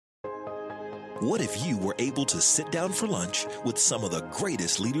What if you were able to sit down for lunch with some of the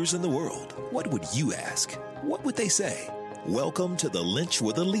greatest leaders in the world? What would you ask? What would they say? Welcome to the Lynch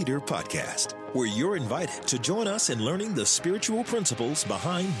with a Leader podcast, where you're invited to join us in learning the spiritual principles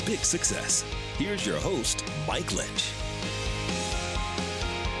behind big success. Here's your host, Mike Lynch.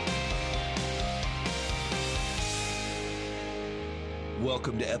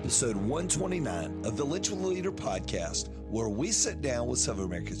 Welcome to episode 129 of the Lynch with a Leader podcast, where we sit down with some of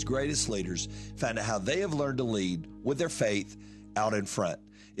America's greatest leaders, find out how they have learned to lead with their faith out in front.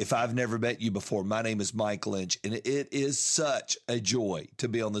 If I've never met you before, my name is Mike Lynch, and it is such a joy to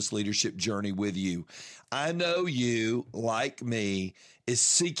be on this leadership journey with you. I know you, like me, is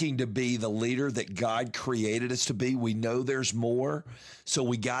seeking to be the leader that God created us to be. We know there's more, so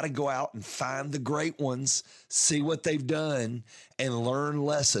we got to go out and find the great ones, see what they've done, and learn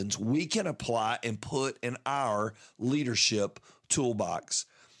lessons we can apply and put in our leadership toolbox.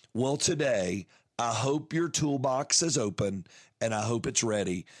 Well, today, I hope your toolbox is open and I hope it's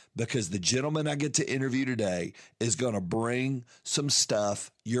ready, because the gentleman I get to interview today is going to bring some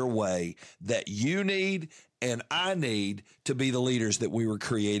stuff your way that you need and I need to be the leaders that we were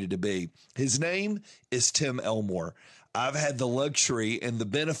created to be. His name is Tim Elmore. I've had the luxury and the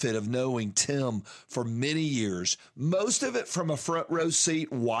benefit of knowing Tim for many years, most of it from a front row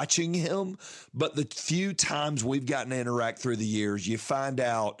seat watching him. But the few times we've gotten to interact through the years, you find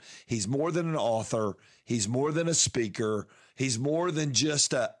out he's more than an author. He's more than a speaker. He's more than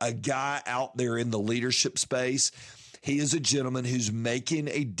just a guy out there in the leadership space. He is a gentleman who's making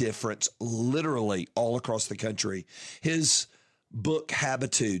a difference literally all across the country. His book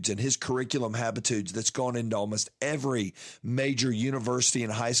Habitudes and his curriculum Habitudes that's gone into almost every major university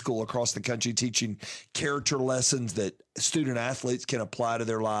and high school across the country, teaching character lessons that student athletes can apply to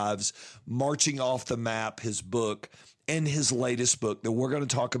their lives. Marching Off the Map, his book, and his latest book that we're going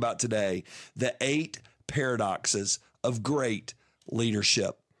to talk about today, The 8 Paradoxes of Great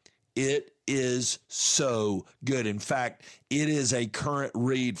Leadership. It is so good. In fact, it is a current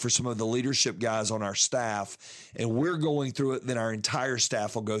read for some of the leadership guys on our staff, and we're going through it. Then our entire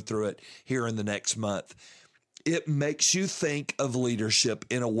staff will go through it here in the next month. It makes you think of leadership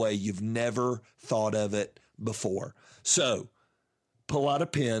in a way you've never thought of it before. So pull out a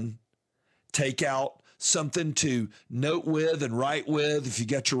pen, take out something to note with and write with. If you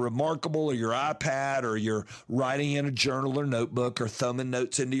got your Remarkable or your iPad, or you're writing in a journal or notebook or thumbing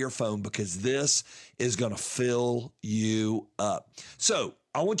notes into your phone, because this is going to fill you up. So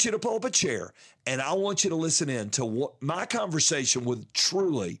I want you to pull up a chair and I want you to listen in to my conversation with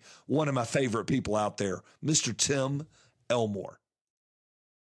truly one of my favorite people out there, Mr. Tim Elmore.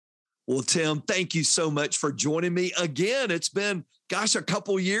 Well, Tim, thank you so much for joining me again. It's been, a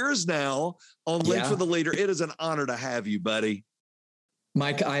couple years now on Lynch with a Leader. It is an honor to have you, buddy.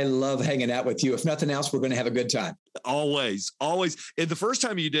 Mike, I love hanging out with you. If nothing else, we're going to have a good time. Always, always. And the first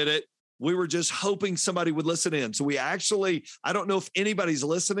time you did it, we were just hoping somebody would listen in. So we actually, I don't know if anybody's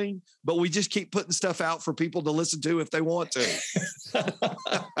listening, but we just keep putting stuff out for people to listen to if they want to.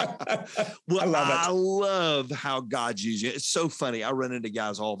 Well, I love how God's using it. It's so funny. I run into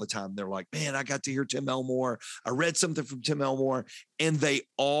guys all the time. They're like, man, I got to hear Tim Elmore. I read something from Tim Elmore, and they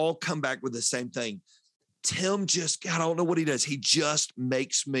all come back with the same thing. Tim just, I don't know what he does. He just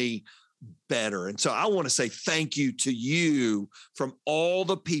makes me better. And so I want to say thank you to you from all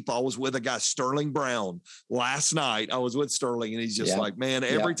the people. I was with a guy, Sterling Brown, last night. I was with Sterling, and he's just like, man,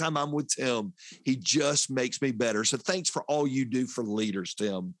 every time I'm with Tim, he just makes me better. So thanks for all you do for leaders,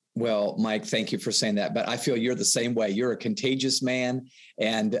 Tim. Well, Mike, thank you for saying that. But I feel you're the same way. You're a contagious man.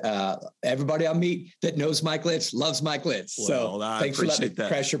 And everybody I meet that knows Mike Lynch loves Mike Lynch. So thanks for letting me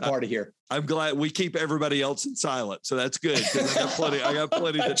crash your party here. I'm glad we keep everybody else in silent. So that's good, because I got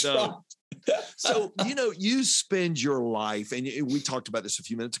plenty that don't. So, you spend your life, and we talked about this a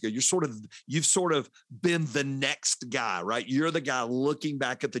few minutes ago, you've sort of been the next guy, right? You're the guy looking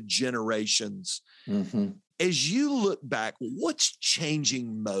back at the generations. Mm-hmm. As you look back, what's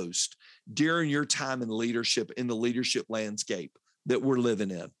changing most during your time in leadership, in the leadership landscape that we're living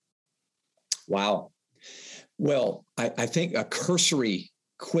in? Wow. Well, I think a cursory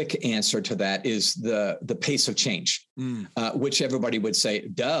quick answer to that is the pace of change, which everybody would say,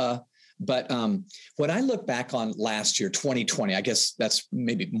 duh. But when I look back on last year, 2020, I guess that's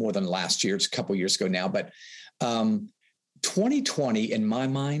maybe more than last year. It's a couple of years ago now. But 2020, in my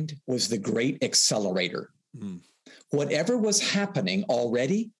mind, was the great accelerator. Whatever was happening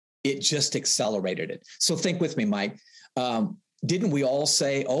already, it just accelerated it. So think with me, Mike. Didn't we all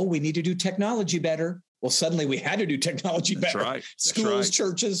say, oh, we need to do technology better? Well, suddenly we had to do technology better. That's right. Schools,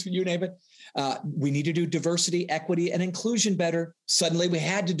 churches, you name it. We need to do diversity, equity, and inclusion better. Suddenly we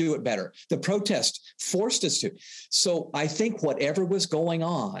had to do it better. The protest forced us to. So I think whatever was going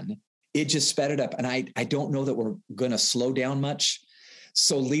on, it just sped it up. And I don't know that we're going to slow down much.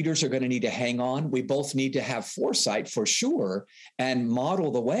 So leaders are going to need to hang on. We both need to have foresight for sure and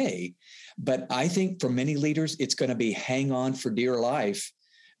model the way. But I think for many leaders, it's going to be hang on for dear life.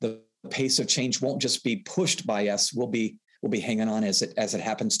 The pace of change won't just be pushed by us. We'll be hanging on as it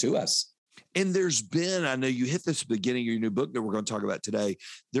happens to us. And there's been, I know you hit this at the beginning of your new book that we're going to talk about today.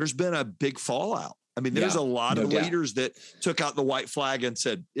 There's been a big fallout. I mean, there's a lot of leaders that took out the white flag and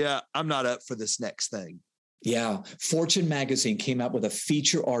said, yeah, I'm not up for this next thing. Yeah. Fortune magazine came out with a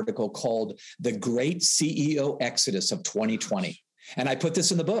feature article called The Great CEO Exodus of 2020. And I put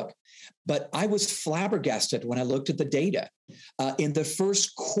this in the book, but I was flabbergasted when I looked at the data. In the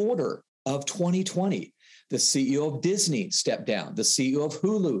first quarter of 2020, the CEO of Disney stepped down. The CEO of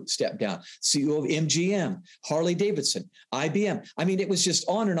Hulu stepped down. CEO of MGM, Harley Davidson, IBM. I mean, it was just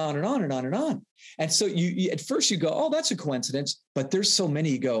on and on and on and on and on. And so you at first you go, oh, that's a coincidence. But there's so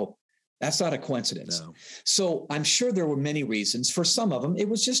many you go, that's not a coincidence. No. So I'm sure there were many reasons. For some of them, it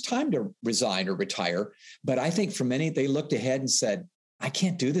was just time to resign or retire. But I think for many, they looked ahead and said, I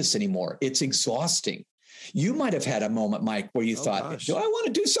can't do this anymore. It's exhausting. You might have had a moment, Mike, where you thought, do I want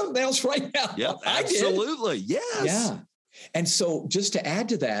to do something else right now? Yep, absolutely. Yes. Yeah. And so just to add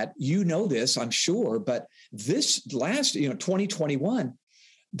to that, you know this, I'm sure, but this last, 2021,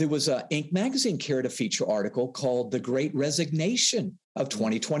 there was Inc. magazine carried a feature article called The Great Resignation of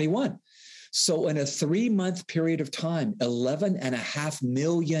 2021. So in a 3-month period of time, 11.5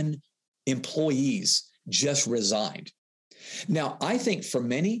 million employees just resigned. Now, I think for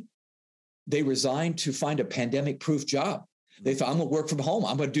many, they resigned to find a pandemic-proof job. They thought, I'm going to work from home.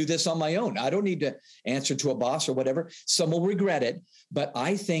 I'm going to do this on my own. I don't need to answer to a boss or whatever. Some will regret it. But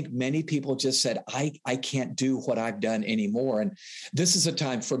I think many people just said, I can't do what I've done anymore. And this is a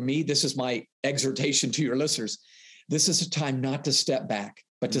time for me. This is my exhortation to your listeners. This is a time not to step back,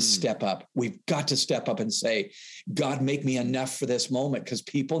 but to step up. We've got to step up and say, God, make me enough for this moment, because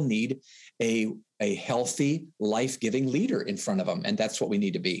people need a healthy, life-giving leader in front of them. And that's what we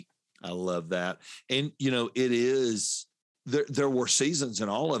need to be. I love that. And, it is, there were seasons in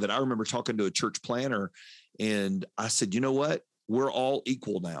all of it. I remember talking to a church planner and I said, you know what? We're all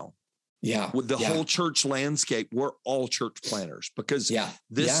equal now. Yeah. With the whole church landscape, we're all church planners because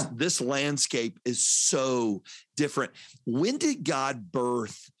this landscape is so different. When did God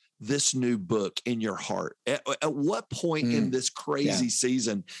birth this new book in your heart? At what point in this crazy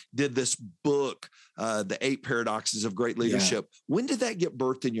season did this book, The 8 Paradoxes of Great Leadership, when did that get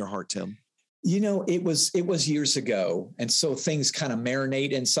birthed in your heart, Tim? It was years ago. And so things kind of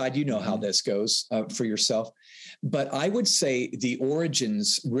marinate inside. You know how this goes for yourself. But I would say the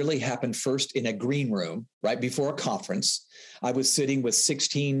origins really happened first in a green room, right before a conference. I was sitting with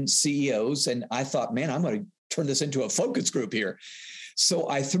 16 CEOs and I thought, man, I'm going to turn this into a focus group here. So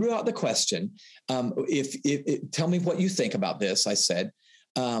I threw out the question, tell me what you think about this. I said,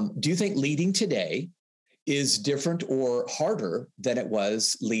 do you think leading today is different or harder than it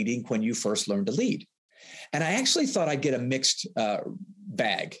was leading when you first learned to lead? And I actually thought I'd get a mixed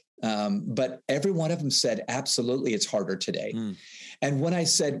bag. But every one of them said, absolutely, it's harder today. And when I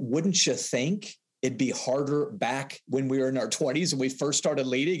said, wouldn't you think it'd be harder back when we were in our 20s and we first started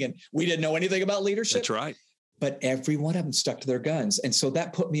leading and we didn't know anything about leadership? That's right. But every one of them stuck to their guns. And so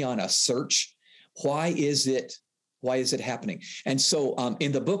that put me on a search. Why is it happening? And so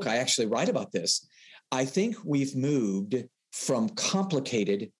in the book, I actually write about this. I think we've moved from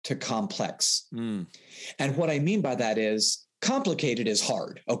complicated to complex. And what I mean by that is complicated is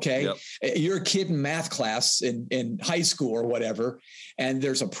hard. Okay. Yep. You're a kid in math class in high school or whatever, and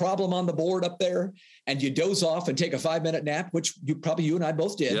there's a problem on the board up there and you doze off and take a 5-minute nap, which you and I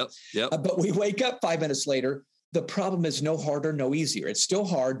both did. Yep. But we wake up 5 minutes later. The problem is no harder, no easier. It's still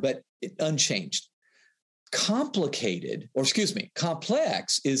hard, but unchanged. Complex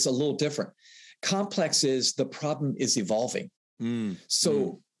is a little different. Complex is the problem is evolving.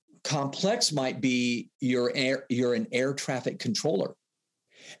 Complex might be you're an air traffic controller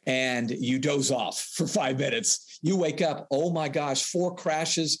and you doze off for 5 minutes. You wake up, oh my gosh, 4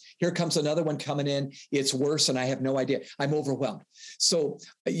 crashes. Here comes another one coming in. It's worse and I have no idea. I'm overwhelmed. So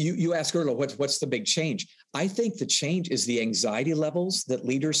you asked earlier, what's the big change? I think the change is the anxiety levels that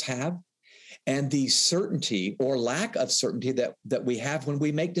leaders have and the certainty or lack of certainty that we have when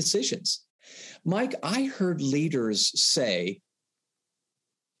we make decisions. Mike, I heard leaders say,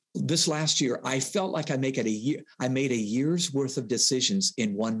 this last year, I felt like I made a year's worth of decisions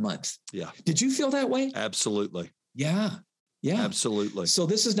in 1 month. Yeah. Did you feel that way? Absolutely. Yeah. Yeah. Absolutely. So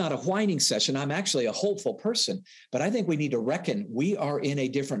this is not a whining session. I'm actually a hopeful person, but I think we need to reckon we are in a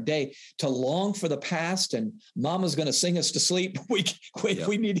different day. To long for the past and mama's going to sing us to sleep.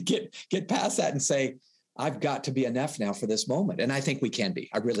 We need to get past that and say, I've got to be enough now for this moment. And I think we can be.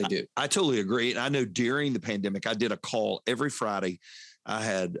 I really do. I totally agree. And I know during the pandemic, I did a call every Friday. I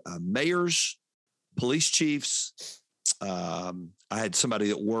had mayors, police chiefs. I had somebody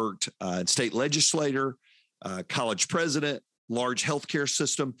that worked state legislator, college president, large healthcare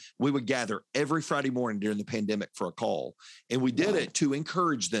system. We would gather every Friday morning during the pandemic for a call. And we did it to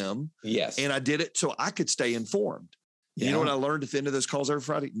encourage them. Yes. And I did it so I could stay informed. Yeah. You know what I learned at the end of those calls every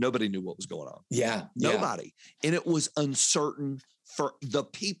Friday? Nobody knew what was going on. Yeah. Nobody. Yeah. And it was uncertain for the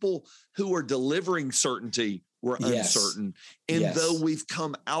people who were delivering certainty were uncertain. And though we've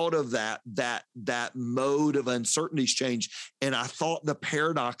come out of that mode of uncertainty's changed. And I thought the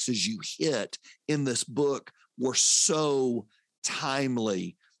paradoxes you hit in this book were so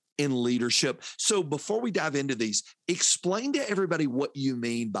timely in leadership. So before we dive into these, explain to everybody what you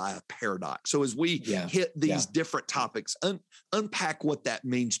mean by a paradox. So as we hit these different topics, unpack what that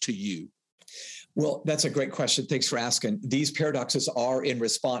means to you. Well, that's a great question. Thanks for asking. These paradoxes are in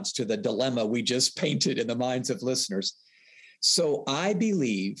response to the dilemma we just painted in the minds of listeners. So I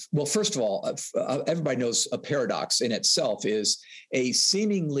believe, well, first of all, everybody knows a paradox in itself is a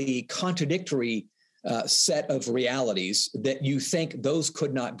seemingly contradictory set of realities that you think those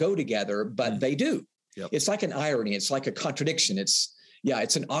could not go together, but they do. Yep. It's like an irony. It's like a contradiction. It's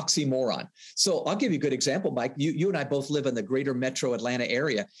an oxymoron. So I'll give you a good example, Mike. You and I both live in the greater metro Atlanta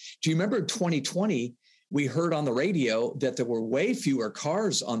area. Do you remember in 2020, we heard on the radio that there were way fewer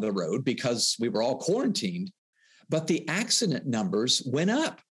cars on the road because we were all quarantined, but the accident numbers went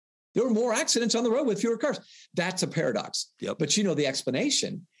up. There were more accidents on the road with fewer cars. That's a paradox. Yep. But you know the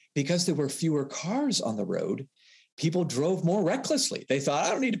explanation. Because there were fewer cars on the road, people drove more recklessly. They thought, I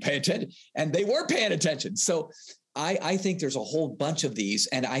don't need to pay attention. And they were paying attention. So I think there's a whole bunch of these.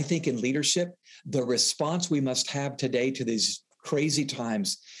 And I think in leadership, the response we must have today to these crazy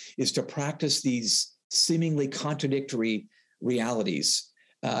times is to practice these seemingly contradictory realities.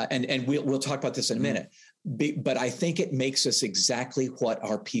 And we'll talk about this in a minute. But I think it makes us exactly what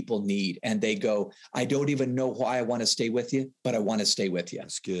our people need. And they go, I don't even know why I want to stay with you, but I want to stay with you.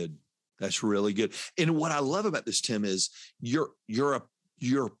 That's good. That's really good. And what I love about this, Tim, is you're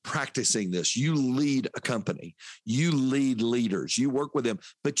practicing this. You lead a company, you lead leaders, you work with them,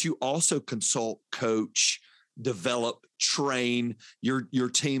 but you also consult, coach, develop, train. Your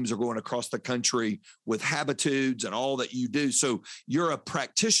teams are going across the country with habitudes and all that you do. So you're a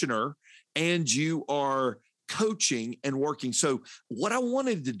practitioner and you are coaching and working. So what I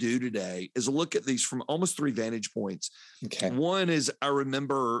wanted to do today is look at these from almost 3 vantage points. Okay. One is I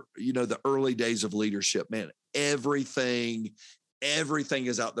remember, the early days of leadership, man, everything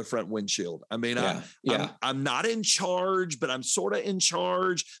is out the front windshield. I mean, I'm not in charge, but I'm sort of in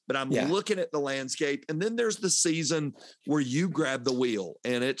charge, but I'm looking at the landscape. And then there's the season where you grab the wheel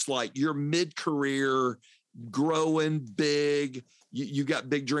and it's like you're mid-career, growing big. You got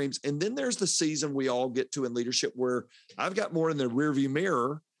big dreams. And then there's the season we all get to in leadership where I've got more in the rearview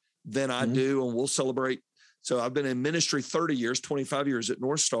mirror than I do. And we'll celebrate. So I've been in ministry 30 years, 25 years at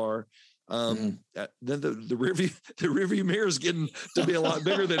North Star. Then the rearview mirror is getting to be a lot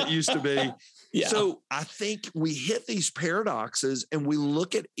bigger than it used to be. Yeah. So I think we hit these paradoxes and we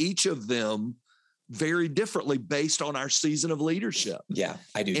look at each of them very differently based on our season of leadership. Yeah,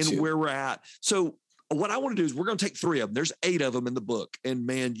 I do and too. Where we're at. So what I want to do is we're going to take 3 of them. There's 8 of them in the book. And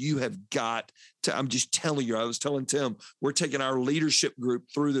man, you have got to, I'm just telling you, I was telling Tim, we're taking our leadership group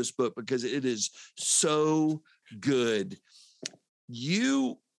through this book because it is so good.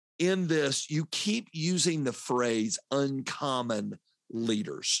 In this, you keep using the phrase uncommon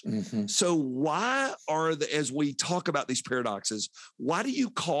leaders. Mm-hmm. So why as we talk about these paradoxes, why do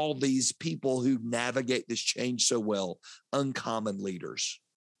you call these people who navigate this change so well uncommon leaders?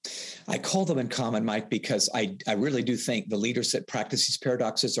 I call them uncommon, Mike, because I really do think the leaders that practice these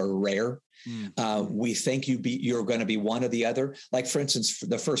paradoxes are rare. We think you're going to be one or the other. Like, for instance,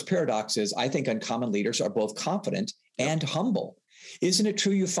 the first paradox is I think uncommon leaders are both confident and humble. Isn't it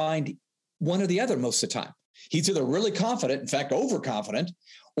true you find one or the other most of the time? He's either really confident, in fact, overconfident,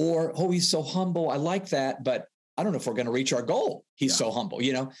 or, he's so humble. I like that, but I don't know if we're going to reach our goal. He's so humble,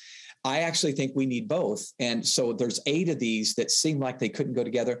 I actually think we need both. And so there's 8 of these that seem like they couldn't go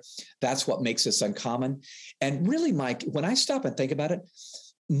together. That's what makes us uncommon. And really, Mike, when I stop and think about it,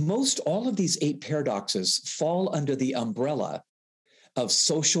 most all of these 8 paradoxes fall under the umbrella of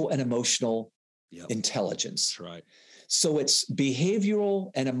social and emotional intelligence. That's right. So it's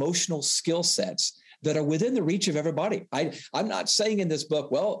behavioral and emotional skill sets that are within the reach of everybody. I'm not saying in this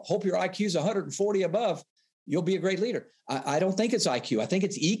book, well, hope your IQ is 140 above, you'll be a great leader. I don't think it's IQ. I think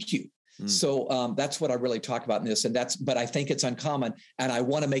it's EQ. So that's what I really talk about in this. But I think it's uncommon, and I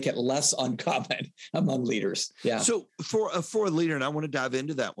want to make it less uncommon among leaders. Yeah. So for a leader, and I want to dive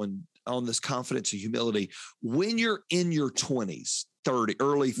into that one on this confidence and humility, when you're in your 20s,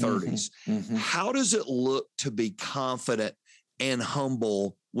 early 30s, how does it look to be confident and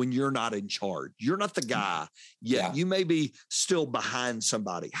humble when you're not in charge? You're not the guy yet. Yeah. You may be still behind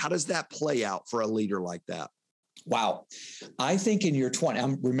somebody. How does that play out for a leader like that? Wow. I think in your 20s,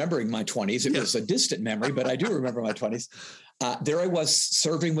 I'm remembering my 20s. It was a distant memory, but I do remember my 20s. There I was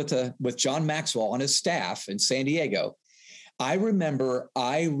serving with John Maxwell on his staff in San Diego. I remember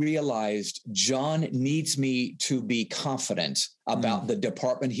I realized John needs me to be confident about the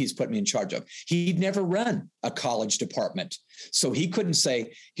department he's put me in charge of. He'd never run a college department, so he couldn't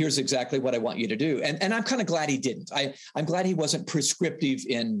say, here's exactly what I want you to do. And I'm kind of glad he didn't. I'm glad he wasn't prescriptive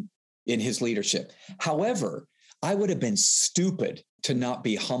in his leadership. However, I would have been stupid to not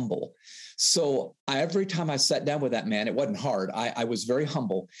be humble. So every time I sat down with that man, it wasn't hard. I was very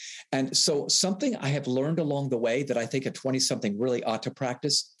humble. And so something I have learned along the way that I think a 20-something really ought to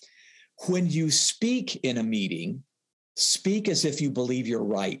practice, when you speak in a meeting, speak as if you believe you're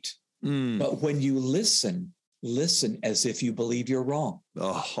right. But when you listen as if you believe you're wrong.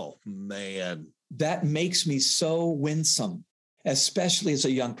 Oh, man. That makes me so winsome, especially as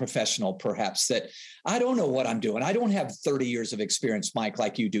a young professional, perhaps, that I don't know what I'm doing. I don't have 30 years of experience, Mike,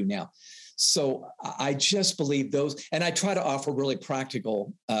 like you do now. So I just believe those, and I try to offer really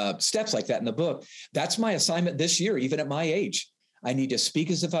practical steps like that in the book. That's my assignment this year, even at my age. I need to speak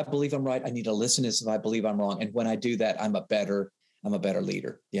as if I believe I'm right. I need to listen as if I believe I'm wrong. And when I do that, I'm a better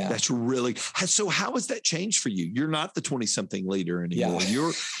leader. Yeah. That's really, so how has that changed for you? You're not the 20-something leader anymore.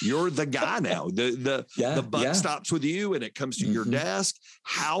 Yeah. You're the guy now. The buck stops with you and it comes to your desk.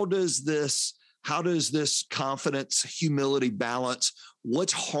 How does this confidence, humility balance?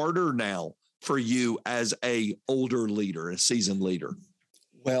 What's harder now for you as a older leader, a seasoned leader?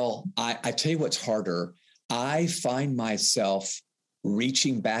 Well, I tell you what's harder. I find myself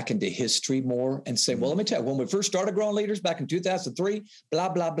reaching back into history more and saying, well, let me tell you, when we first started Growing Leaders back in 2003, blah,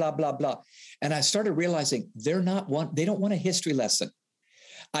 blah, blah, blah, blah. And I started realizing they don't want a history lesson.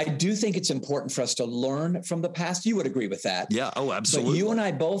 I do think it's important for us to learn from the past. You would agree with that. Yeah. Oh, absolutely. But you and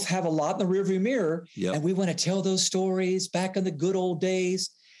I both have a lot in the rearview mirror, and we want to tell those stories back in the good old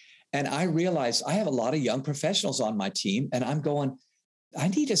days. And I realized I have a lot of young professionals on my team, and I'm going, I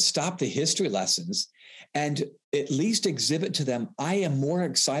need to stop the history lessons and at least exhibit to them, I am more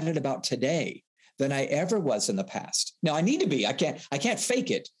excited about today than I ever was in the past. Now I need to be, I can't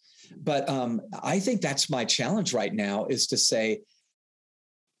fake it, but I think that's my challenge right now, is to say,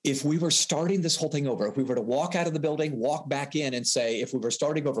 if we were starting this whole thing over, if we were to walk out of the building, walk back in and say, if we were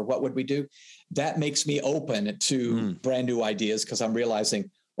starting over, what would we do? That makes me open to brand new ideas, because I'm realizing,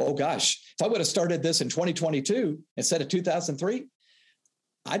 oh gosh, if I would have started this in 2022 instead of 2003,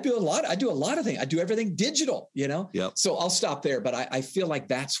 I do a lot of things. I do everything digital, Yep. So I'll stop there. But I feel like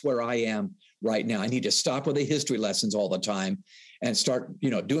that's where I am right now. I need to stop with the history lessons all the time and start,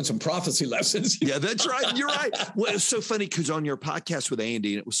 doing some prophecy lessons. Yeah, that's right. You're right. Well, it's so funny because on your podcast with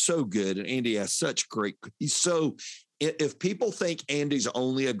Andy, and it was so good, and Andy has such great, if people think Andy's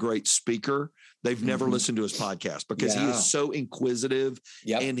only a great speaker, they've never listened to his podcast, because he is so inquisitive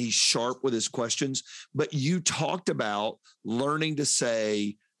and he's sharp with his questions. But you talked about learning to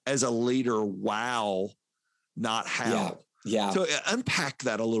say as a leader, wow, not how. Yeah. So unpack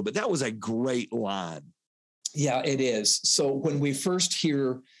that a little bit. That was a great line. Yeah, it is. So when we first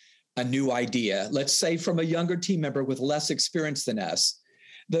hear a new idea, let's say from a younger team member with less experience than us,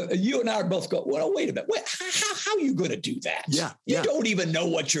 you and I are both go, well, wait a minute. How are you going to do that? You don't even know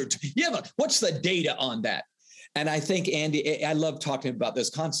what what's the data on that? And I think, Andy, I love talking about this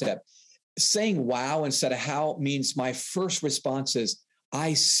concept. Saying wow instead of how means my first response is,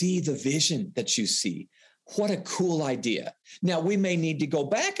 I see the vision that you see. What a cool idea. Now, we may need to go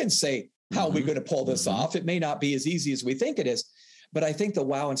back and say, how are we going to pull this off? It may not be as easy as we think it is, but I think the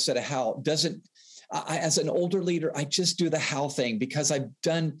wow instead of how doesn't, as an older leader, I just do the how thing because I've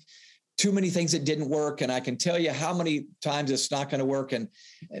done too many things that didn't work. And I can tell you how many times it's not going to work. And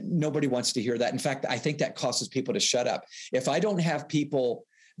nobody wants to hear that. In fact, I think that causes people to shut up. If I don't have people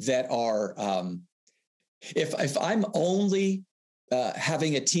that are, if I'm only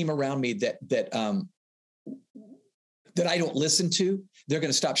having a team around me that that I don't listen to, they're going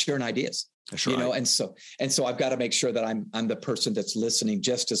to stop sharing ideas. That's right. And so I've got to make sure that I'm the person that's listening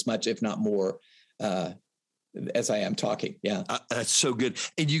just as much, if not more, as I am talking. Yeah. That's so good.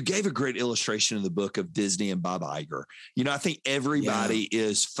 And you gave a great illustration in the book of Disney and Bob Iger. I think everybody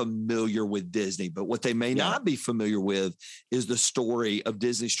is familiar with Disney, but what they may not be familiar with is the story of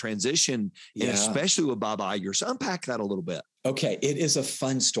Disney's transition, and especially with Bob Iger. So unpack that a little bit. Okay. It is a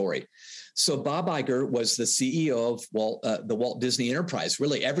fun story. So Bob Iger was the CEO of the Walt Disney Enterprise,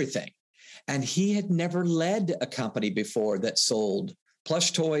 really everything. And he had never led a company before that sold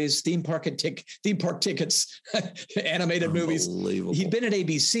plush toys, theme park tickets, animated movies. He'd been at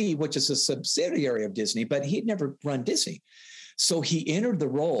ABC, which is a subsidiary of Disney, but he'd never run Disney. So he entered the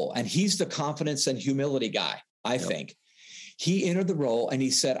role, and he's the confidence and humility guy, I think. He entered the role and he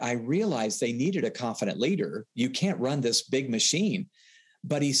said, I realized they needed a confident leader. You can't run this big machine.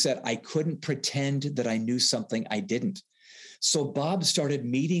 But he said, I couldn't pretend that I knew something I didn't. So Bob started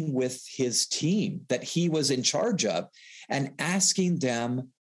meeting with his team that he was in charge of and asking them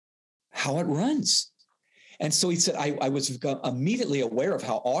how it runs. And so he said, I was immediately aware of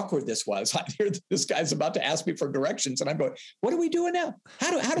how awkward this was. I hear this guy's about to ask me for directions. And I'm going, what are we doing now?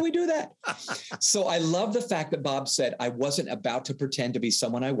 How do we do that? So I love the fact that Bob said, I wasn't about to pretend to be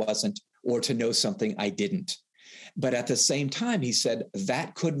someone I wasn't or to know something I didn't. But at the same time, he said,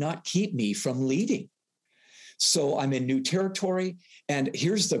 that could not keep me from leading. So I'm in new territory. And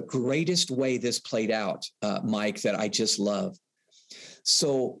here's the greatest way this played out, Mike, that I just love.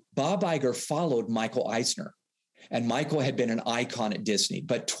 So Bob Iger followed Michael Eisner, and Michael had been an icon at Disney.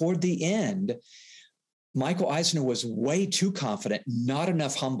 But toward the end, Michael Eisner was way too confident, not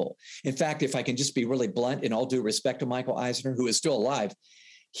enough humble. In fact, if I can just be really blunt, in all due respect to Michael Eisner, who is still alive,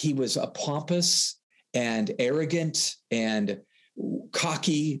 he was a pompous and arrogant and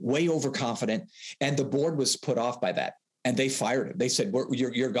cocky, way overconfident. And the board was put off by that. And they fired him. They said,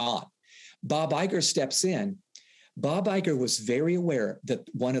 you're gone. Bob Iger steps in. Bob Iger was very aware that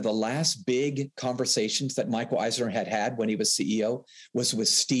one of the last big conversations that Michael Eisner had when he was CEO was with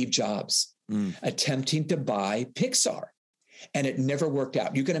Steve Jobs, attempting to buy Pixar. And it never worked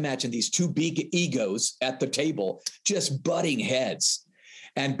out. You can imagine these two big egos at the table just butting heads.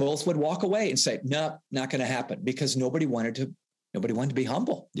 And both would walk away and say, no, not going to happen, because nobody wanted to be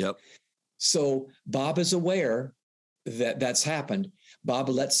humble. Yep. So Bob is aware that that's happened. Bob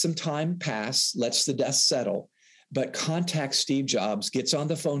lets some time pass, lets the dust settle, but contacts Steve Jobs, gets on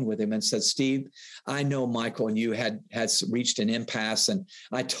the phone with him and says, Steve, I know Michael and you had reached an impasse, and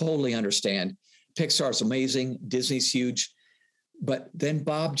I totally understand. Pixar's amazing. Disney's huge. But then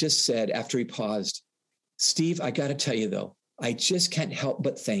Bob just said, after he paused, Steve, I got to tell you, though, I just can't help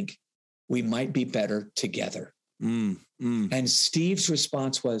but think we might be better together. And Steve's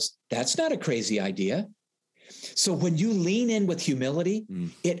response was, that's not a crazy idea. So when you lean in with humility,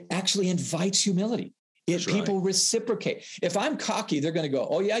 it actually invites humility. People reciprocate. If I'm cocky, they're going to go,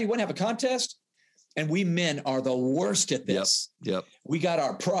 oh, yeah, you want to have a contest? And we men are the worst at this. Yep. We got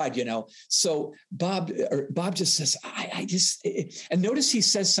our pride, So Bob just says, and notice he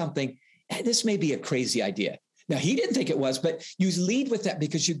says something, this may be a crazy idea. Now, he didn't think it was, but you lead with that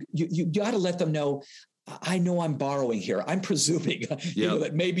because you got to let them know, I know I'm borrowing here. I'm presuming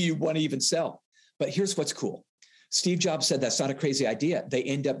that maybe you want to even sell. But here's what's cool. Steve Jobs said, that's not a crazy idea. They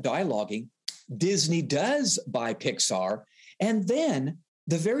end up dialoguing. Disney does buy Pixar. And then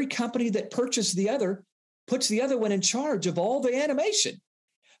the very company that purchased the other puts the other one in charge of all the animation.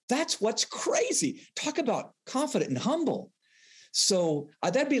 That's what's crazy. Talk about confident and humble. So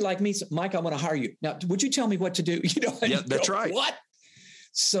that'd be like me, Mike, I want to hire you. Now, would you tell me what to do? Yeah, that's right. What?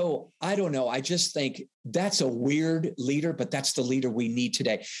 So I don't know. I just think that's a weird leader, but that's the leader we need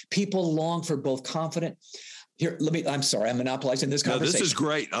today. People long for both confident. Here, I'm sorry, I'm monopolizing this conversation. No, this is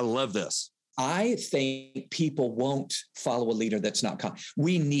great. I love this. I think people won't follow a leader that's not confident.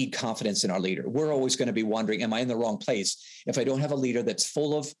 We need confidence in our leader. We're always going to be wondering, am I in the wrong place? If I don't have a leader that's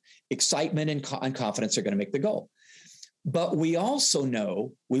full of excitement and confidence, they're going to make the goal. But we also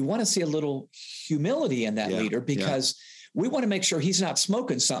know we want to see a little humility in that leader, because we want to make sure he's not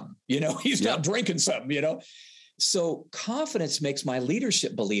smoking something, he's not drinking something, So confidence makes my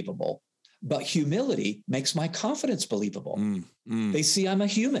leadership believable, but humility makes my confidence believable. They see I'm a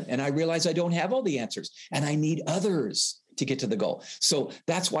human and I realize I don't have all the answers and I need others to get to the goal. So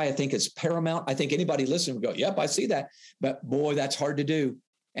that's why I think it's paramount. I think anybody listening would go, yep, I see that. But boy, that's hard to do.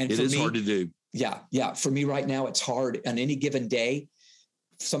 And it is hard to do. Yeah. For me right now, it's hard on any given day.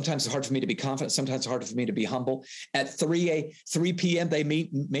 Sometimes it's hard for me to be confident. Sometimes it's hard for me to be humble. At 3 p.m., they may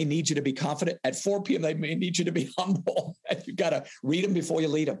need you to be confident. At 4 p.m., they may need you to be humble. You've got to read them before you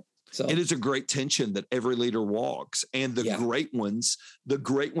lead them. So it is a great tension that every leader walks, and the great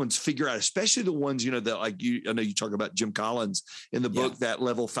ones figure out, especially the ones, that like you, I know you talk about Jim Collins in the book, that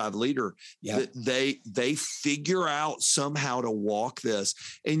level 5 leader, that they figure out somehow to walk this.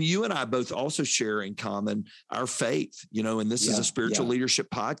 And you and I both also share in common our faith, and this is a spiritual leadership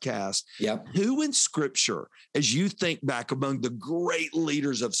podcast. Who in Scripture, as you think back among the great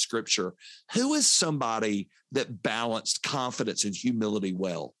leaders of Scripture, who is somebody that balanced confidence and humility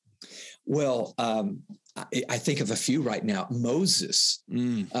well? Well, I think of a few right now. Moses.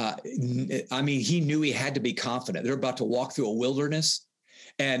 I mean, he knew he had to be confident. They're about to walk through a wilderness,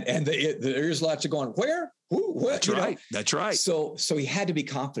 and the Israelites are going, where? That's right. That's right. So he had to be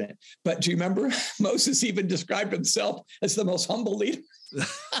confident. But do you remember Moses even described himself as the most humble leader?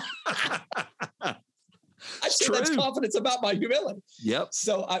 I say that's confidence about my humility. Yep.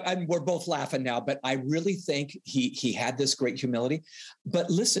 So we're both laughing now, but I really think he had this great humility. But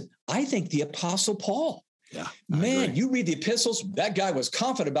listen, I think the Apostle Paul, you read the epistles, that guy was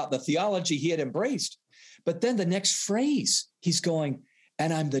confident about the theology he had embraced. But then the next phrase, he's going,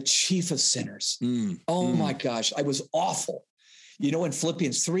 and I'm the chief of sinners. My gosh, I was awful. In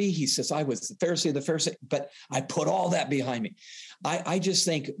Philippians 3, he says, I was the Pharisee of the Pharisee, but I put all that behind me. I just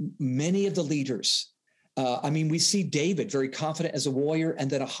think many of the leaders, we see David very confident as a warrior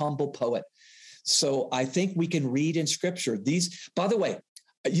and then a humble poet. So I think we can read in Scripture these. By the way,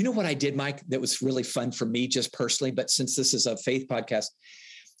 you know what I did, Mike, that was really fun for me just personally, but since this is a faith podcast,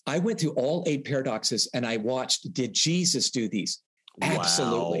 I went through all 8 paradoxes and I watched, did Jesus do these?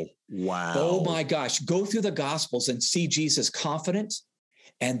 Absolutely. Wow. Oh my gosh. Go through the Gospels and see Jesus confident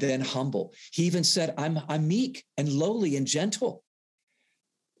and then humble. He even said, I'm meek and lowly and gentle.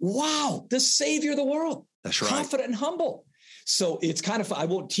 Wow. The Savior of the world. That's right. Confident and humble. So it's kind of, I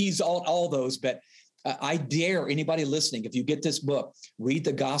won't tease all those, but I dare anybody listening, if you get this book, read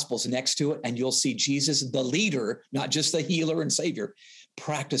the Gospels next to it, and you'll see Jesus, the leader, not just the healer and Savior,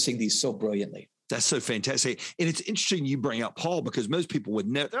 practicing these so brilliantly. That's so fantastic. And it's interesting you bring up Paul, because most people would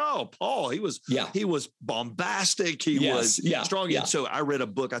never, Paul, he was bombastic. He was strong. Yeah. And so I read a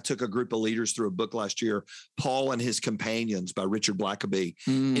book. I took a group of leaders through a book last year, Paul and His Companions by Richard Blackaby.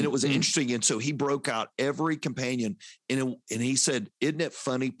 And it was interesting. And so he broke out every companion and he said, isn't it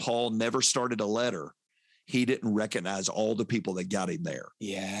funny? Paul never started a letter. He didn't recognize all the people that got him there,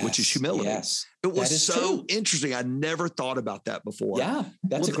 which is humility. Yes. It was so interesting. I never thought about that before. Yeah,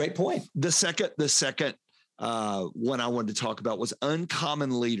 that's a great point. The second one I wanted to talk about was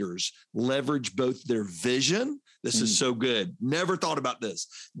uncommon leaders leverage both their vision. This is so good. Never thought about this.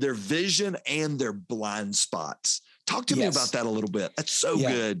 Their vision and their blind spots. Talk to me about that a little bit. That's so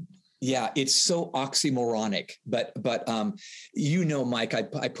good. Yeah, it's so oxymoronic, but Mike,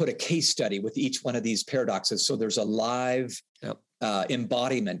 I put a case study with each one of these paradoxes. So there's a live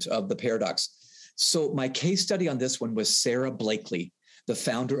embodiment of the paradox. So my case study on this one was Sara Blakely, the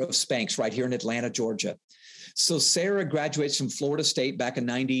founder of Spanx right here in Atlanta, Georgia. So Sara graduates from Florida State back in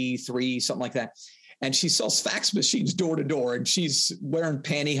 93, something like that. And she sells fax machines door to door, and she's wearing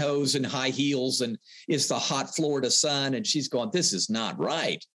pantyhose and high heels, and it's the hot Florida sun. And she's going, this is not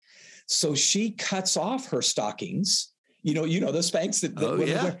right. So she cuts off her stockings, the Spanx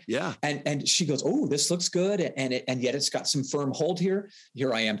that and she goes, oh, this looks good, and yet it's got some firm hold here.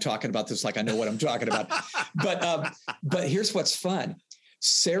 Here I am talking about this like I know what I'm talking about, but here's what's fun.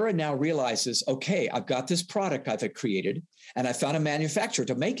 Sara now realizes, okay, I've got this product I've created, and I found a manufacturer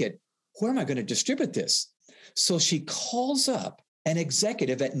to make it. Where am I going to distribute this? So she calls up an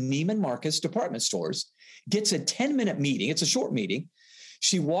executive at Neiman Marcus department stores, gets a 10-minute meeting. It's a short meeting.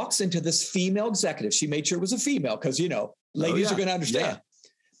 She walks into this female executive. She made sure it was a female because, ladies are going to understand.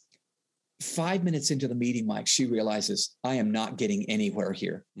 5 minutes into the meeting, Mike, she realizes I am not getting anywhere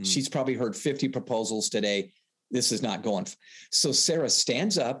here. She's probably heard 50 proposals today. This is not going. So Sara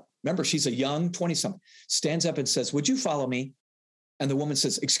stands up. Remember, she's a young 20-something, stands up and says, would you follow me? And the woman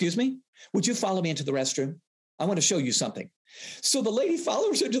says, excuse me, would you follow me into the restroom? I want to show you something. So the lady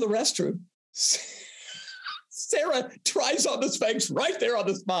follows her to the restroom. Sara tries on the Spanx right there on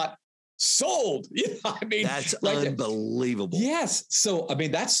the spot. Sold. That's right, unbelievable. Yes. So,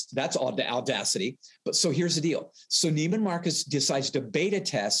 that's all the audacity. But so here's the deal. So Neiman Marcus decides to beta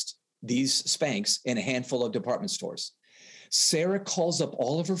test these Spanx in a handful of department stores. Sara calls up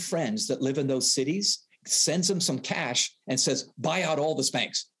all of her friends that live in those cities, sends them some cash and says, buy out all the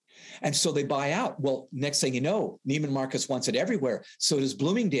Spanx. And so they buy out. Well, next thing you know, Neiman Marcus wants it everywhere. So does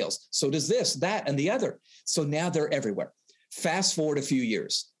Bloomingdale's. So does this, that, and the other. So now they're everywhere. Fast forward a few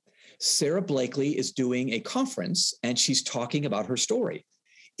years. Sara Blakely is doing a conference and she's talking about her story.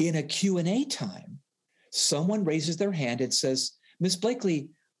 In a Q&A time, someone raises their hand and says, Miss Blakely,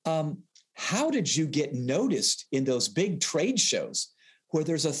 How did you get noticed in those big trade shows where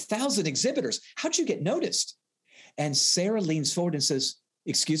there's 1,000 exhibitors? How'd you get noticed? And Sarah leans forward and says,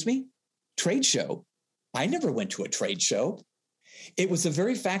 excuse me, trade show? I never went to a trade show. It was the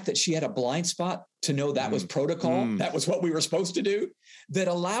very fact that she had a blind spot to know that was protocol. That was what we were supposed to do, that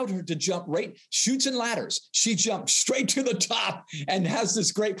allowed her to jump right, Chutes and Ladders. She jumped straight to the top and has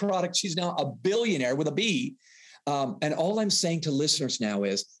this great product. She's now a billionaire with a B. And all I'm saying to listeners now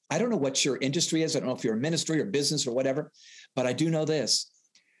is, I don't know what your industry is. I don't know if you're a ministry or business or whatever, but I do know this.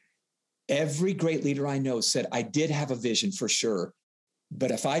 Every great leader I know said, I did have a vision for sure. But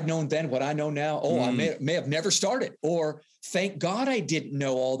if I'd known then what I know now, I may have never started, or thank God I didn't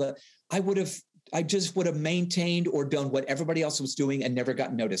know all that. I just would have maintained or done what everybody else was doing and never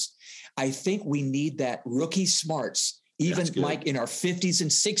gotten noticed. I think we need that rookie smarts, even Mike, in our 50s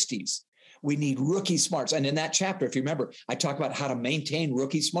and 60s. We need rookie smarts. And in that chapter, if you remember, I talk about how to maintain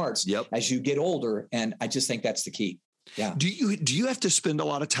rookie smarts as you get older. And I just think that's the key. Yeah. Do you have to spend a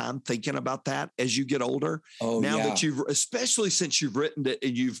lot of time thinking about that as you get older? That especially since you've written it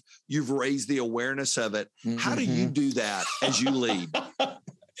and you've raised the awareness of it. How do you do that as you lead?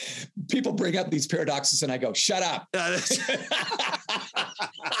 People bring up these paradoxes and I go, shut up.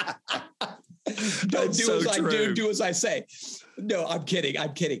 Don't do as I do, do as I say. No, I'm kidding.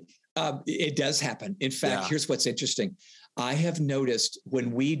 It does happen. In fact, here's what's interesting. I have noticed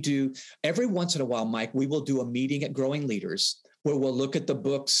when we do, every once in a while, Mike, we will do a meeting at Growing Leaders where we'll look at the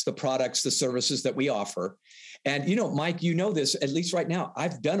books, the products, the services that we offer. And, Mike, you know this, at least right now,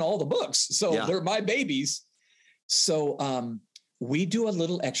 I've done all the books. So they're my babies. So we do a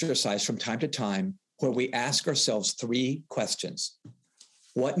little exercise from time to time where we ask ourselves 3 questions.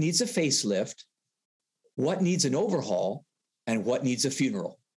 What needs a facelift? What needs an overhaul? And what needs a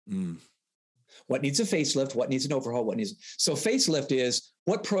funeral? What needs a facelift? What needs an overhaul? So facelift is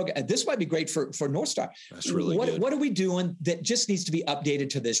what program? This might be great for North Star. That's really good. What are we doing that just needs to be updated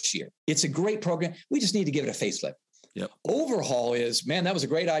to this year? It's a great program. We just need to give it a facelift. Yep. Overhaul is, man, that was a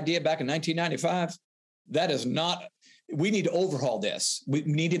great idea back in 1995. That is not. We need to overhaul this. We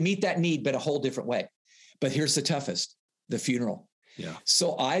need to meet that need, but a whole different way. But here's the toughest: the funeral. Yeah.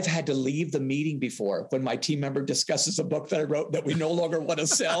 So I've had to leave the meeting before when my team member discusses a book that I wrote that we no longer want to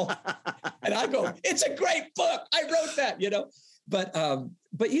sell. And I go, it's a great book. I wrote that, but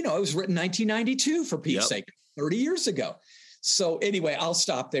it was written 1992 for Pete's sake, 30 years ago. So anyway, I'll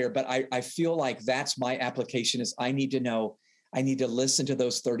stop there. But I feel like that's my application is I need to know, I need to listen to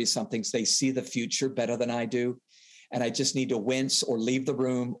those 30 somethings. They see the future better than I do. And I just need to wince or leave the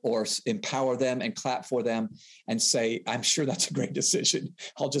room or empower them and clap for them and say, I'm sure that's a great decision.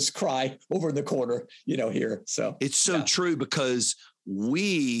 I'll just cry over in the corner, here. So it's so true because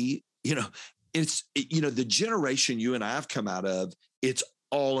we, it's, the generation you and I have come out of, it's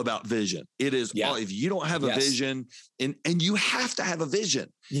all about vision. It is all, if you don't have a vision and you have to have a vision.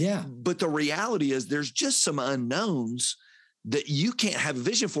 Yeah. But the reality is there's just some unknowns that you can't have a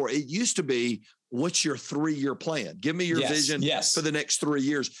vision for. It used to be, what's your 3-year plan? Give me your vision for the next 3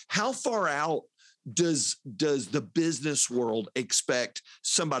 years. How far out does the business world expect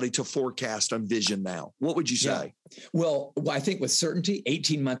somebody to forecast on vision now? What would you say? Well, I think with certainty,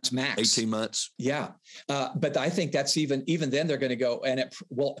 18 months max. 18 months. Yeah. But I think that's even then they're going to go, and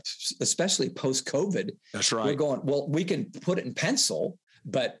especially post-COVID. That's right. We're going, well, we can put it in pencil,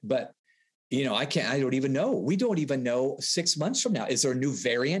 but I don't even know. We don't even know 6 months from now. Is there a new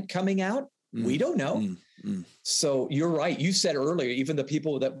variant coming out? We don't know. So you're right. You said earlier, even the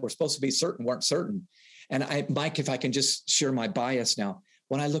people that were supposed to be certain weren't certain. And Mike, if I can just share my bias now,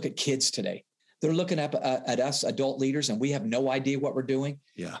 when I look at kids today, they're looking at us adult leaders and we have no idea what we're doing.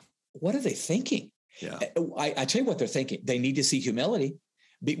 Yeah. What are they thinking? Yeah. I tell you what they're thinking. They need to see humility.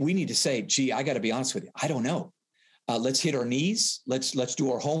 We need to say, gee, I got to be honest with you. I don't know. Let's hit our knees. Let's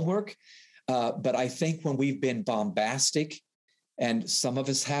do our homework. But I think when we've been bombastic, and some of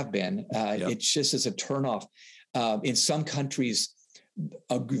us have been, it just is a turnoff. In some countries,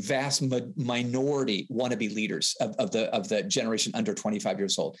 a vast minority want to be leaders of the generation under 25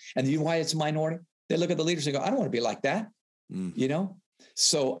 years old. And you know why it's a minority? They look at the leaders and go, I don't want to be like that,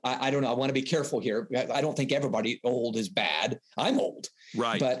 So I don't know. I want to be careful here. I don't think everybody old is bad. I'm old.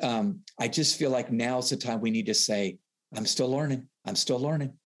 Right. But I just feel like now's the time we need to say, I'm still learning.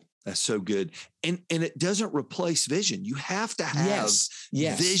 That's so good. And it doesn't replace vision. You have to have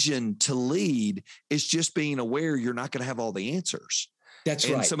vision to lead. It's just being aware you're not going to have all the answers. That's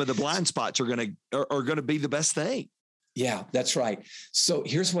right. And some of the blind spots are going to be the best thing. Yeah, that's right. So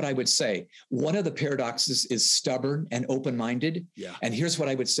here's what I would say. One of the paradoxes is stubborn and open-minded. Yeah. And here's what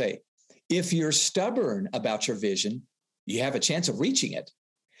I would say. If you're stubborn about your vision, you have a chance of reaching it.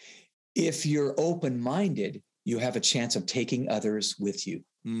 if you're open-minded, you have a chance of taking others with you.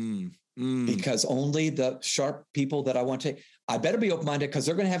 Because only the sharp people that I want to take, I better be open-minded because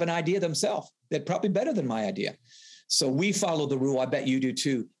they're going to have an idea themselves that's probably better than my idea. So we follow the rule. I bet you do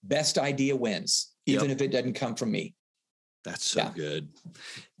too. Best idea wins, even if it doesn't come from me. That's so good.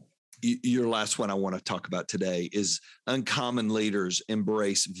 Your last one I want to talk about today is uncommon leaders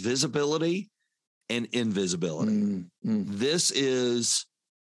embrace visibility and invisibility. This is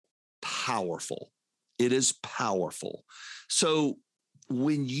powerful. It is powerful. So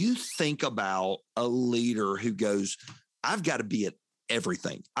when you think about a leader who goes, I've got to be at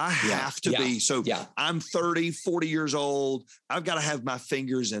everything. I have to be. So I'm 30, 40 years old. I've got to have my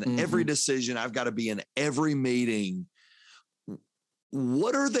fingers in every decision. I've got to be in every meeting.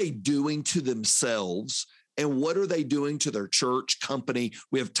 What are they doing to themselves? And what are they doing to their church, company?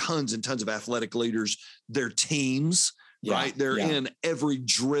 We have tons and tons of athletic leaders, their teams, right? They're in every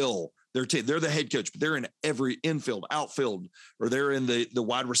drill. They're the head coach, but they're in every infield, outfield, or they're in the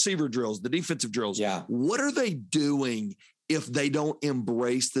wide receiver drills, the defensive drills. What are they doing if they don't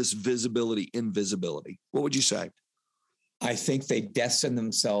embrace this visibility, invisibility? What would you say? I think they destine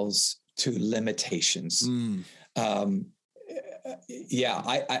themselves to limitations. I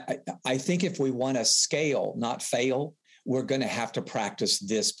think if we want to scale, not fail, we're going to have to practice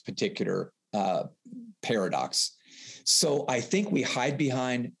this particular paradox. So I think we hide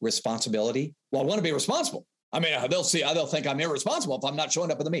behind responsibility. Well, I want to be responsible. I mean, they'll think I'm irresponsible if I'm not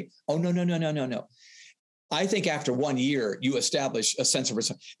showing up at the meeting. Oh, no. I think after 1 year, you establish a sense of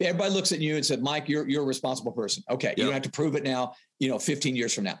responsibility. Everybody looks at you and said, Mike, you're a responsible person. Okay. You don't have to prove it now, 15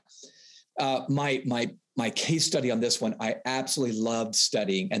 years from now. My case study on this one, I absolutely loved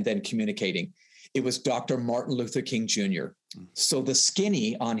studying and then communicating. It was Dr. Martin Luther King Jr. So the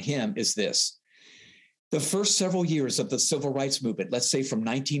skinny on him is this. The first several years of the civil rights movement, let's say from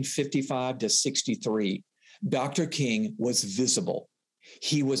 1955 to 63, Dr. King was visible.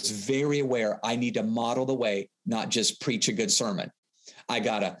 He was very aware, I need to model the way, not just preach a good sermon. I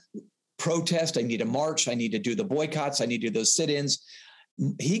got to protest. I need to march. I need to do the boycotts. I need to do those sit-ins.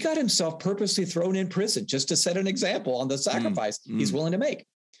 He got himself purposely thrown in prison just to set an example on the sacrifice he's willing to make.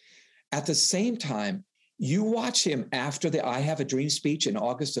 At the same time, you watch him after the I Have a Dream speech in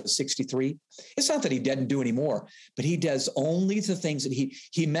August of 63. It's not that he didn't do any more, but he does only the things that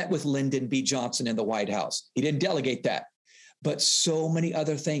he met with Lyndon B. Johnson in the White House. He didn't delegate that, but so many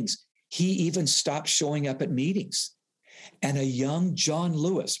other things. He even stopped showing up at meetings. And a young John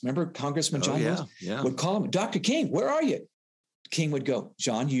Lewis, remember Congressman John Lewis, would call him, Dr. King, where are you? King would go,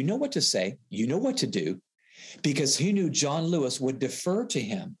 John, you know what to say. You know what to do. Because he knew John Lewis would defer to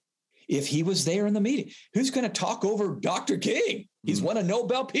him if he was there in the meeting. Who's going to talk over Dr. King? He's won a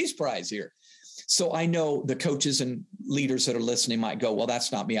Nobel Peace Prize here. So I know the coaches and leaders that are listening might go, well,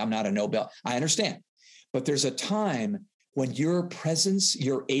 that's not me. I'm not a Nobel. I understand. But there's a time when your presence,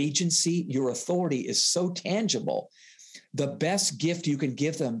 your agency, your authority is so tangible. The best gift you can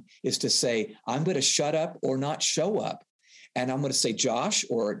give them is to say, I'm going to shut up or not show up. And I'm going to say, Josh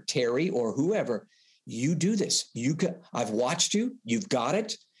or Terry or whoever, you do this. I've watched you. You've got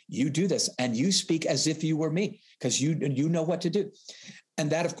it. You do this. And you speak as if you were me because you know what to do. And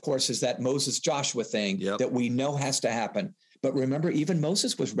that, of course, is that Moses-Joshua thing that we know has to happen. But remember, even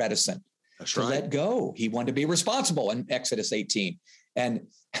Moses was reticent to let go. He wanted to be responsible in Exodus 18. And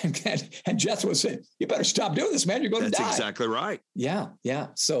Jethro said, you better stop doing this, man. You're going to die. That's exactly right. Yeah.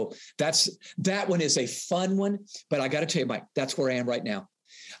 So that one is a fun one. But I got to tell you, Mike, that's where I am right now.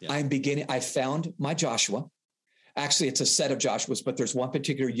 Yeah. I found my Joshua. Actually, it's a set of Joshuas, but there's one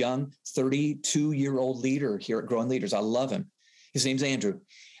particular young 32-year-old leader here at Growing Leaders. I love him. His name's Andrew.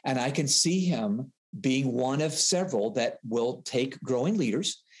 And I can see him being one of several that will take Growing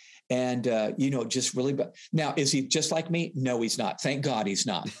Leaders and, just really. Now, is he just like me? No, he's not. Thank God he's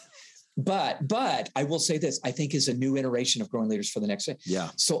not. But I will say this, I think is a new iteration of Growing Leaders for the next day. Yeah.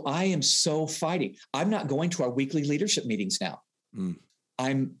 So I am so fighting. I'm not going to our weekly leadership meetings now.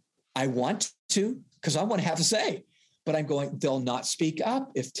 I want to, because I want to have a say, but I'm going, they'll not speak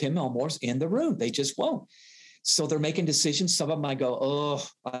up if Tim Elmore's in the room. They just won't. So they're making decisions. Some of them I go, oh,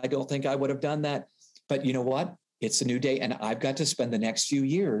 I don't think I would have done that. But you know what? It's a new day. And I've got to spend the next few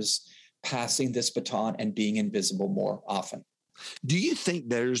years passing this baton and being invisible more often. Do you think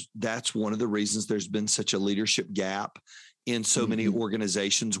that's one of the reasons there's been such a leadership gap in so many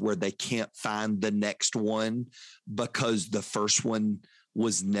organizations where they can't find the next one because the first one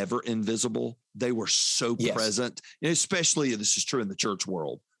was never invisible? They were so present, and especially this is true in the church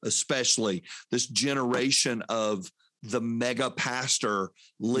world, especially this generation of the mega pastor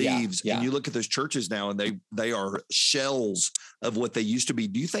leaves, and you look at those churches now and they are shells of what they used to be.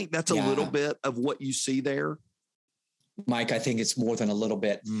 Do you think that's a little bit of what you see there? Mike, I think it's more than a little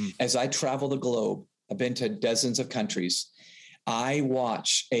bit. As I travel the globe, I've been to dozens of countries. I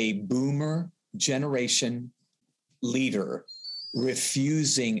watch a boomer generation leader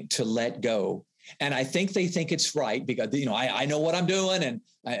refusing to let go. And I think they think it's right because, I know what I'm doing and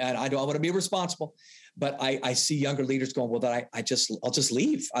I don't want to be responsible. But I see younger leaders going, well, I'll just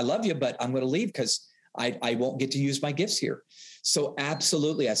leave. I love you, but I'm going to leave because I won't get to use my gifts here. So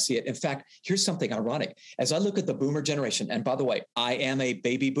absolutely, I see it. In fact, here's something ironic. As I look at the boomer generation, and by the way, I am a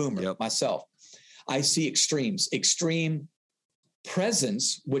baby boomer myself, I see extreme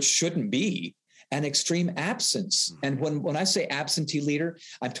presence, which shouldn't be, and extreme absence. And when I say absentee leader,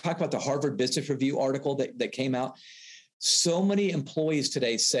 I'm talking about the Harvard Business Review article that came out. So many employees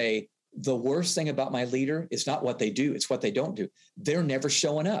today say, the worst thing about my leader is not what they do, it's what they don't do. They're never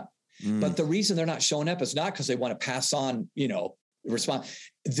showing up. But the reason they're not showing up is not because they want to pass on, respond.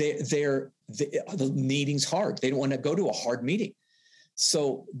 The meeting's hard. They don't want to go to a hard meeting.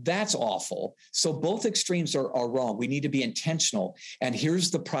 So that's awful. So both extremes are wrong. We need to be intentional. And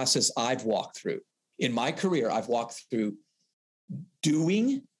here's the process I've walked through. In my career, I've walked through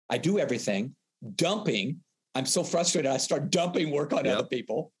I do everything, dumping. I'm so frustrated. I start dumping work on other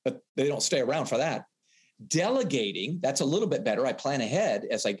people, but they don't stay around for that. Delegating, that's a little bit better. I plan ahead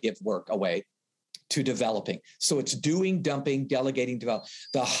as I give work away, to developing. So it's doing, dumping, delegating, develop.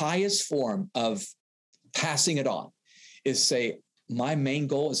 The highest form of passing it on is say, my main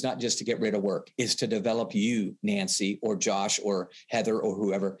goal is not just to get rid of work, is to develop you, Nancy, or Josh, or Heather, or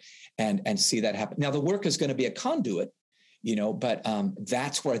whoever, and see that happen. Now, the work is going to be a conduit, but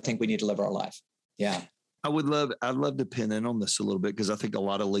that's where I think we need to live our life. Yeah. I'd love to pin in on this a little bit, because I think a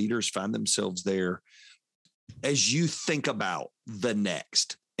lot of leaders find themselves there. As you think about the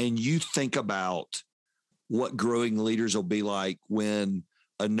next, and you think about what growing leaders will be like when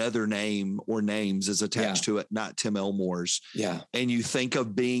another name or names is attached to it, not Tim Elmore's. Yeah. And you think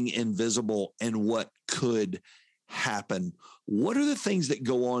of being invisible and what could happen. What are the things that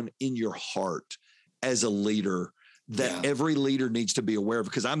go on in your heart as a leader that every leader needs to be aware of?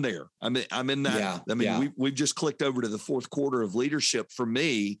 Because I'm there. I'm in that. We've just clicked over to the fourth quarter of leadership for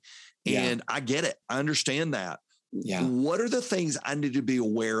me. And I get it. I understand that. Yeah. What are the things I need to be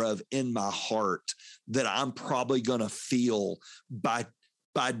aware of in my heart that I'm probably going to feel by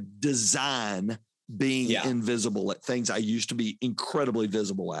design being invisible at things I used to be incredibly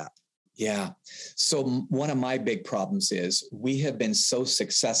visible at? Yeah. So one of my big problems is we have been so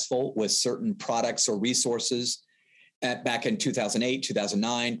successful with certain products or resources back in 2008,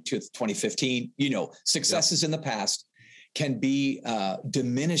 2009, 2015, successes in the past can be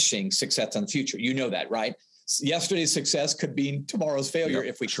diminishing success in the future. You know that, right? Yesterday's success could be tomorrow's failure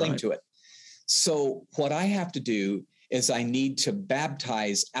if we cling to it. So what I have to do is I need to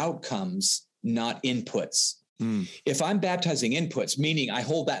baptize outcomes, not inputs. If I'm baptizing inputs, meaning I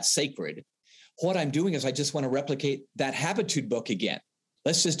hold that sacred, what I'm doing is I just want to replicate that Habitude book again.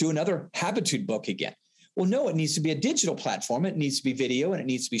 Let's just do another Habitude book again. Well, no, it needs to be a digital platform. It needs to be video, and it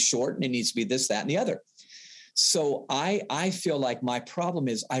needs to be short, and it needs to be this, that, and the other. So I feel like my problem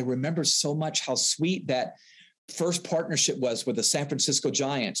is I remember so much how sweet that first partnership was with the San Francisco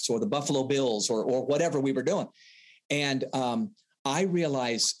Giants or the Buffalo Bills or whatever we were doing. And I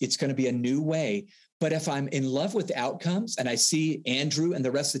realize it's going to be a new way. But if I'm in love with outcomes and I see Andrew and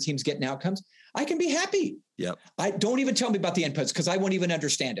the rest of the teams getting outcomes, I can be happy. Yep. Don't even tell me about the inputs, because I won't even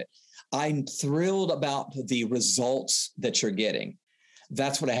understand it. I'm thrilled about the results that you're getting.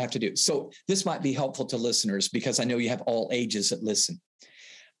 That's what I have to do. So this might be helpful to listeners, because I know you have all ages that listen.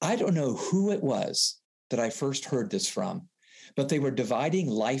 I don't know who it was that I first heard this from, but they were dividing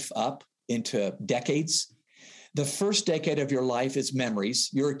life up into decades. The first decade of your life is memories.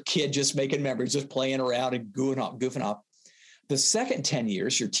 You're a kid just making memories, just playing around and goofing off. The second 10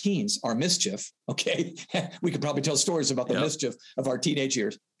 years, your teens, are mischief. Okay. We could probably tell stories about the mischief of our teenage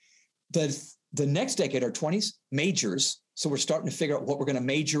years. The next decade, our 20s, majors. So we're starting to figure out what we're going to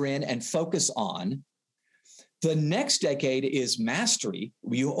major in and focus on. The next decade is mastery.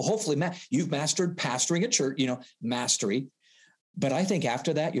 You've mastered pastoring a church, mastery. But I think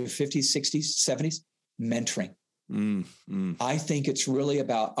after that, your 50s, 60s, 70s, mentoring. I think it's really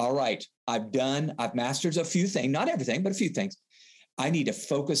about, all right, I've mastered a few things, not everything, but a few things. I need to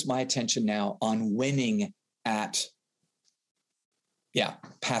focus my attention now on winning at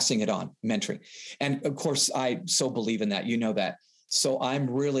passing it on, mentoring. And of course, I so believe in that, that. So I'm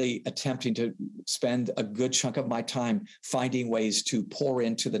really attempting to spend a good chunk of my time finding ways to pour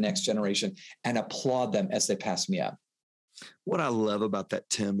into the next generation and applaud them as they pass me up. What I love about that,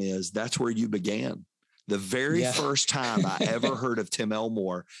 Tim, is that's where you began. The very first time I ever heard of Tim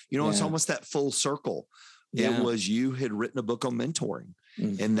Elmore, it's almost that full circle. It was you had written a book on mentoring.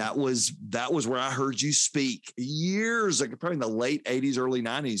 Mm-hmm. And that was where I heard you speak years ago, probably in the late 80s, early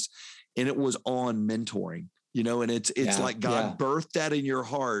 90s. And it was on mentoring, and it's like God birthed that in your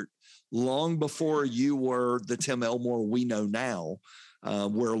heart long before you were the Tim Elmore we know now,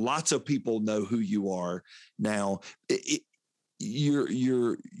 where lots of people know who you are now.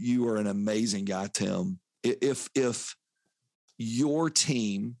 You are an amazing guy, Tim. If your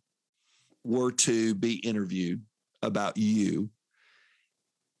team were to be interviewed about you,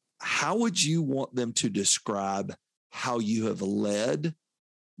 how would you want them to describe how you have led,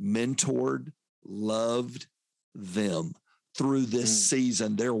 mentored, loved them through this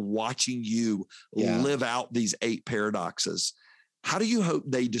season? They're watching you live out these 8 paradoxes. How do you hope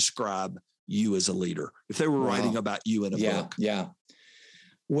they describe you as a leader if they were writing about you in a book? Yeah.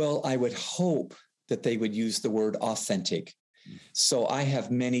 Well, I would hope that they would use the word authentic. So I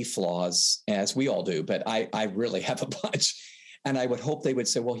have many flaws, as we all do, but I really have a bunch. And I would hope they would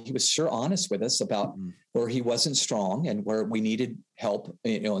say, well, he was sure honest with us about where he wasn't strong and where we needed help,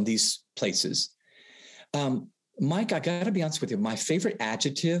 in these places. Mike, I got to be honest with you. My favorite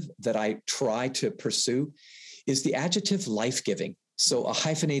adjective that I try to pursue is the adjective life-giving. So a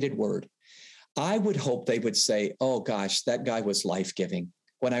hyphenated word. I would hope they would say, oh gosh, that guy was life-giving.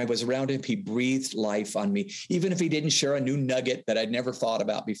 When I was around him, he breathed life on me. Even if he didn't share a new nugget that I'd never thought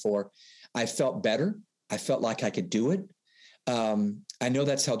about before, I felt better. I felt like I could do it. I know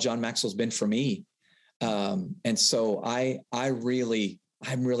that's how John Maxwell's been for me. And so I'm really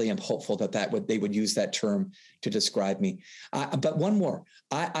am hopeful that they would use that term to describe me. But one more,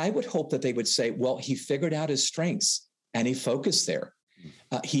 I would hope that they would say, well, he figured out his strengths and he focused there.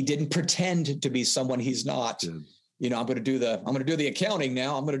 He didn't pretend to be someone he's not. I'm going to do the accounting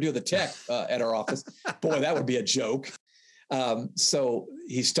now. I'm going to do the tech at our office. Boy, that would be a joke. So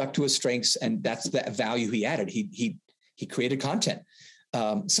he stuck to his strengths, and that's the value he added. He created content.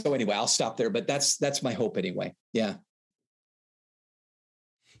 So anyway, I'll stop there, but that's my hope anyway. Yeah.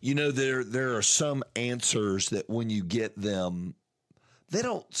 There are some answers that when you get them, they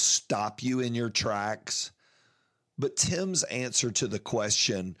don't stop you in your tracks. But Tim's answer to the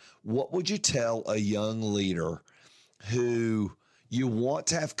question, what would you tell a young leader who you want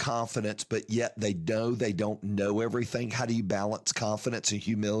to have confidence, but yet they don't know everything? How do you balance confidence and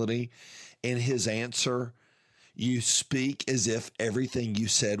humility? And his answer, you speak as if everything you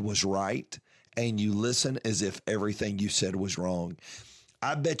said was right, and you listen as if everything you said was wrong.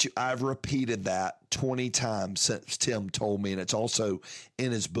 I bet you I've repeated that 20 times since Tim told me, and it's also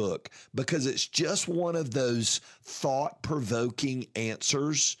in his book, because it's just one of those thought-provoking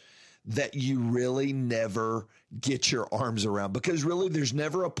answers that you really never get your arms around, because really there's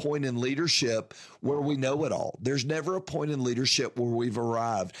never a point in leadership where we know it all. There's never a point in leadership where we've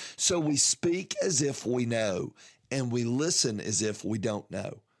arrived. So we speak as if we know, and we listen as if we don't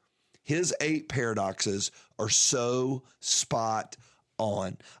know. His 8 paradoxes are so spot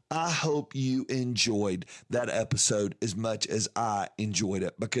on. I hope you enjoyed that episode as much as I enjoyed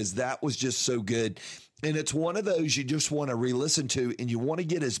it, because that was just so good. And it's one of those you just want to re-listen to, and you want to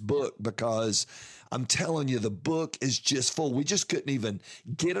get his book, because I'm telling you, the book is just full. We just couldn't even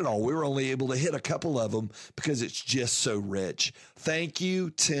get it all. We were only able to hit a couple of them because it's just so rich. Thank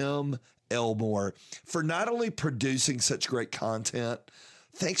you, Tim Elmore, for not only producing such great content,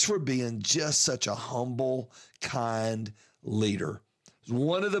 thanks for being just such a humble, kind leader. He's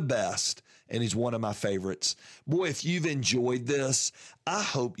one of the best, and he's one of my favorites. Boy, if you've enjoyed this, I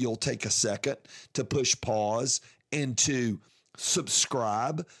hope you'll take a second to push pause and to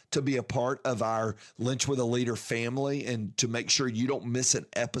subscribe to be a part of our Lynch with a Leader family, and to make sure you don't miss an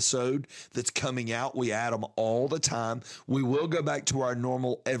episode that's coming out. We add them all the time. We will go back to our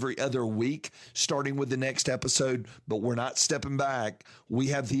normal every other week, starting with the next episode, but we're not stepping back. We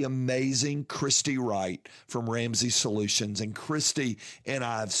have the amazing Christy Wright from Ramsey Solutions, and Christy and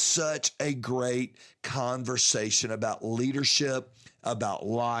I have such a great conversation about leadership, about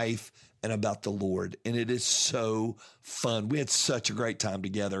life, and about the Lord. And it is so fun. We had such a great time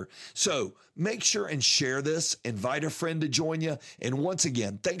together. So make sure and share this. Invite a friend to join you. And once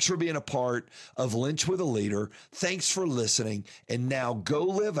again, thanks for being a part of Lynch with a Leader. Thanks for listening. And now go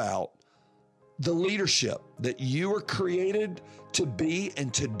live out the leadership that you were created to be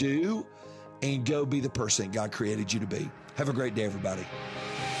and to do, and go be the person God created you to be. Have a great day, everybody.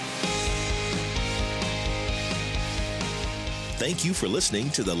 Thank you for listening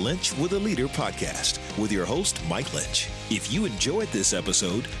to the Lynch with a Leader podcast with your host, Mike Lynch. If you enjoyed this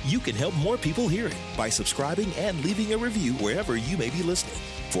episode, you can help more people hear it by subscribing and leaving a review wherever you may be listening.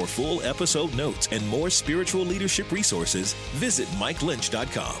 For full episode notes and more spiritual leadership resources, visit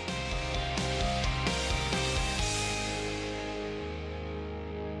MikeLynch.com.